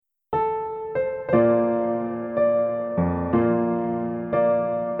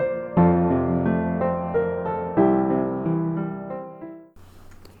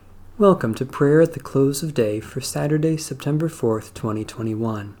Welcome to prayer at the close of day for Saturday, September 4th,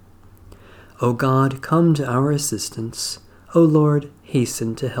 2021. O God, come to our assistance. O Lord,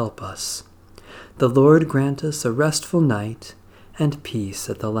 hasten to help us. The Lord grant us a restful night and peace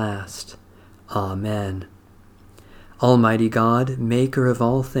at the last. Amen. Almighty God, maker of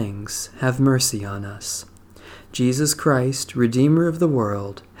all things, have mercy on us. Jesus Christ, Redeemer of the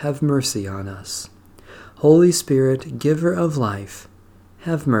world, have mercy on us. Holy Spirit, giver of life,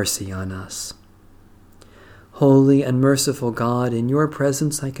 have mercy on us. Holy and merciful God, in your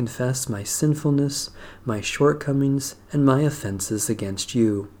presence I confess my sinfulness, my shortcomings, and my offenses against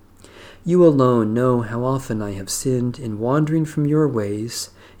you. You alone know how often I have sinned in wandering from your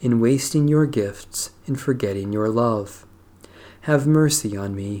ways, in wasting your gifts, in forgetting your love. Have mercy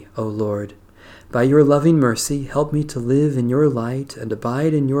on me, O Lord. By your loving mercy, help me to live in your light and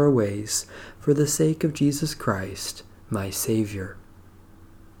abide in your ways, for the sake of Jesus Christ, my Savior.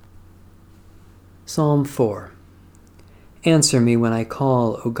 Psalm 4. Answer me when I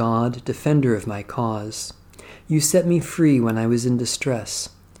call, O God, defender of my cause. You set me free when I was in distress.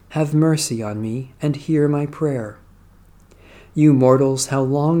 Have mercy on me and hear my prayer. You mortals, how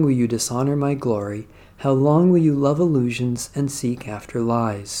long will you dishonor my glory? How long will you love illusions and seek after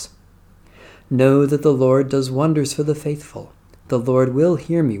lies? Know that the Lord does wonders for the faithful. The Lord will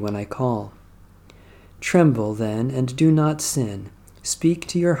hear me when I call. Tremble then and do not sin. Speak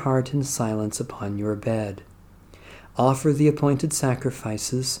to your heart in silence upon your bed. Offer the appointed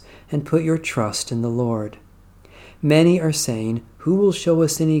sacrifices and put your trust in the Lord. Many are saying, who will show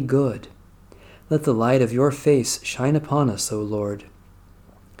us any good? Let the light of your face shine upon us, O Lord.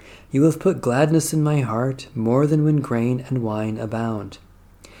 You have put gladness in my heart more than when grain and wine abound.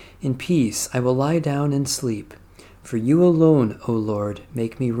 In peace I will lie down and sleep, for you alone, O Lord,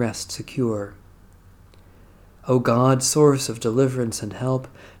 make me rest secure. O God, source of deliverance and help,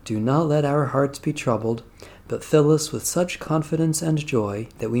 do not let our hearts be troubled, but fill us with such confidence and joy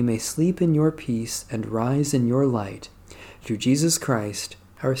that we may sleep in your peace and rise in your light, through Jesus Christ,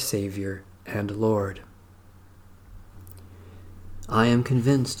 our Savior and Lord. I am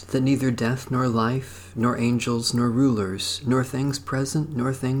convinced that neither death nor life, nor angels nor rulers, nor things present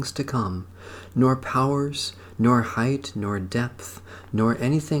nor things to come, nor powers, nor height, nor depth, nor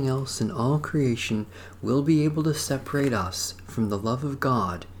anything else in all creation will be able to separate us from the love of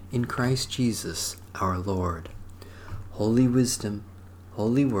God in Christ Jesus our Lord. Holy wisdom,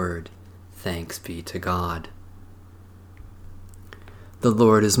 holy word, thanks be to God. The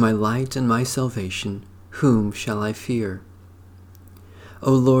Lord is my light and my salvation. Whom shall I fear?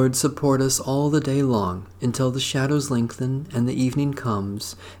 O Lord, support us all the day long, until the shadows lengthen and the evening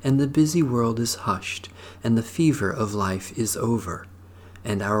comes, and the busy world is hushed, and the fever of life is over,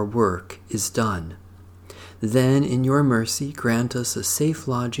 and our work is done. Then in your mercy grant us a safe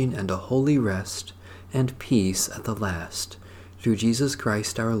lodging and a holy rest, and peace at the last. Through Jesus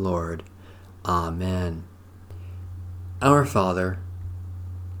Christ our Lord. Amen. Our Father,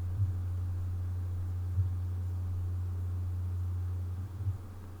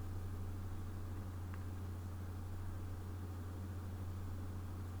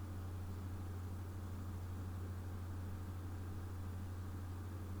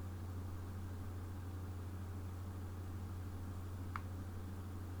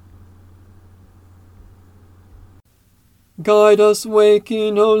 guide us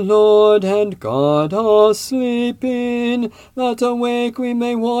waking, O Lord, and guard us sleeping, that awake we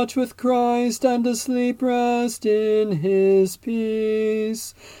may watch with Christ, and asleep rest in his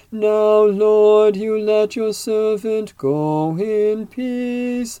peace. Now, Lord, you let your servant go in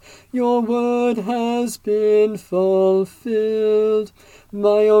peace. Your word has been fulfilled.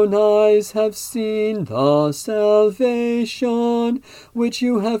 My own eyes have seen the salvation which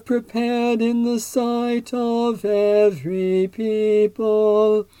you have prepared in the sight of every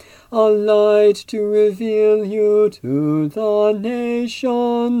people, a light to reveal you to the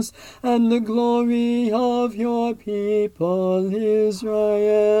nations, and the glory of your people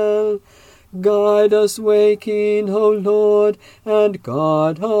Israel. Guide us waking, O Lord, and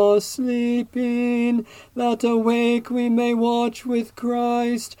guard us sleeping, that awake we may watch with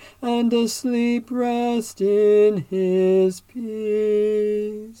Christ, and asleep rest in his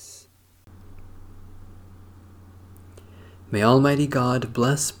peace. May Almighty God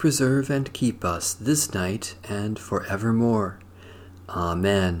bless, preserve, and keep us this night and forevermore.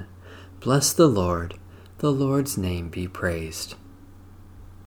 Amen. Bless the Lord. The Lord's name be praised.